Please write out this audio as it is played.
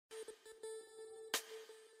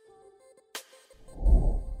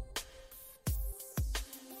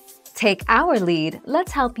Take our lead,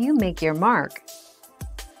 let's help you make your mark.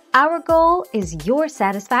 Our goal is your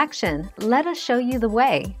satisfaction. Let us show you the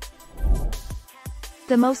way.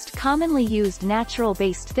 The most commonly used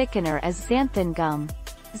natural-based thickener is xanthan gum.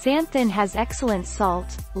 Xanthan has excellent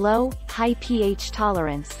salt, low, high pH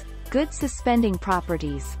tolerance, good suspending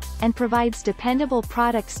properties, and provides dependable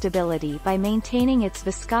product stability by maintaining its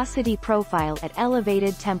viscosity profile at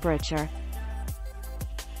elevated temperature.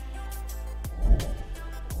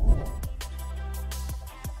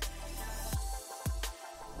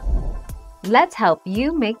 Let's help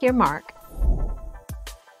you make your mark.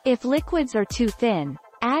 If liquids are too thin,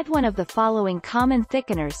 add one of the following common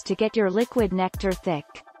thickeners to get your liquid nectar thick.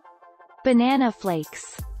 Banana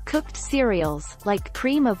flakes, cooked cereals like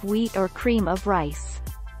cream of wheat or cream of rice,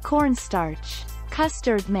 cornstarch,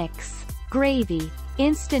 custard mix, gravy,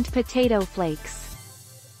 instant potato flakes.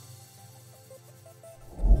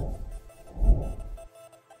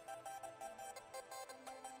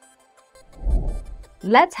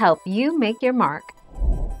 Let's help you make your mark.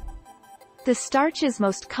 The starches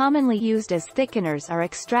most commonly used as thickeners are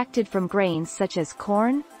extracted from grains such as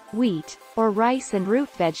corn, wheat, or rice and root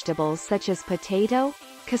vegetables such as potato,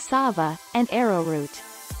 cassava, and arrowroot.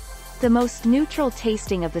 The most neutral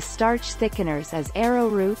tasting of the starch thickeners is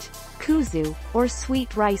arrowroot, kuzu, or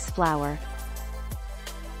sweet rice flour.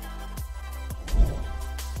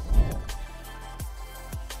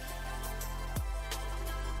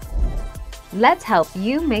 Let's help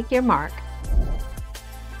you make your mark.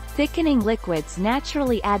 Thickening liquids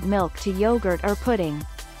naturally add milk to yogurt or pudding.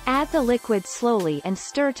 Add the liquid slowly and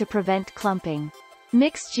stir to prevent clumping.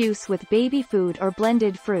 Mix juice with baby food or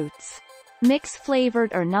blended fruits. Mix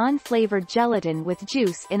flavored or non-flavored gelatin with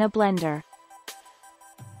juice in a blender.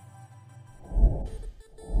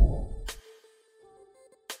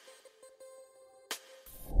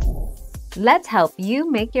 Let's help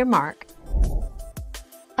you make your mark.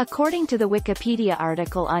 According to the Wikipedia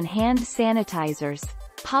article on hand sanitizers,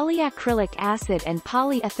 polyacrylic acid and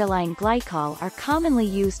polyethylene glycol are commonly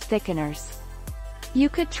used thickeners. You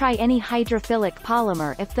could try any hydrophilic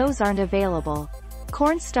polymer if those aren't available.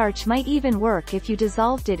 Cornstarch might even work if you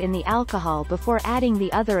dissolved it in the alcohol before adding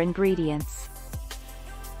the other ingredients.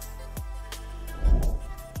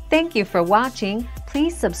 Thank you for watching.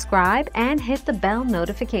 Please subscribe and hit the bell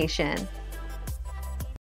notification.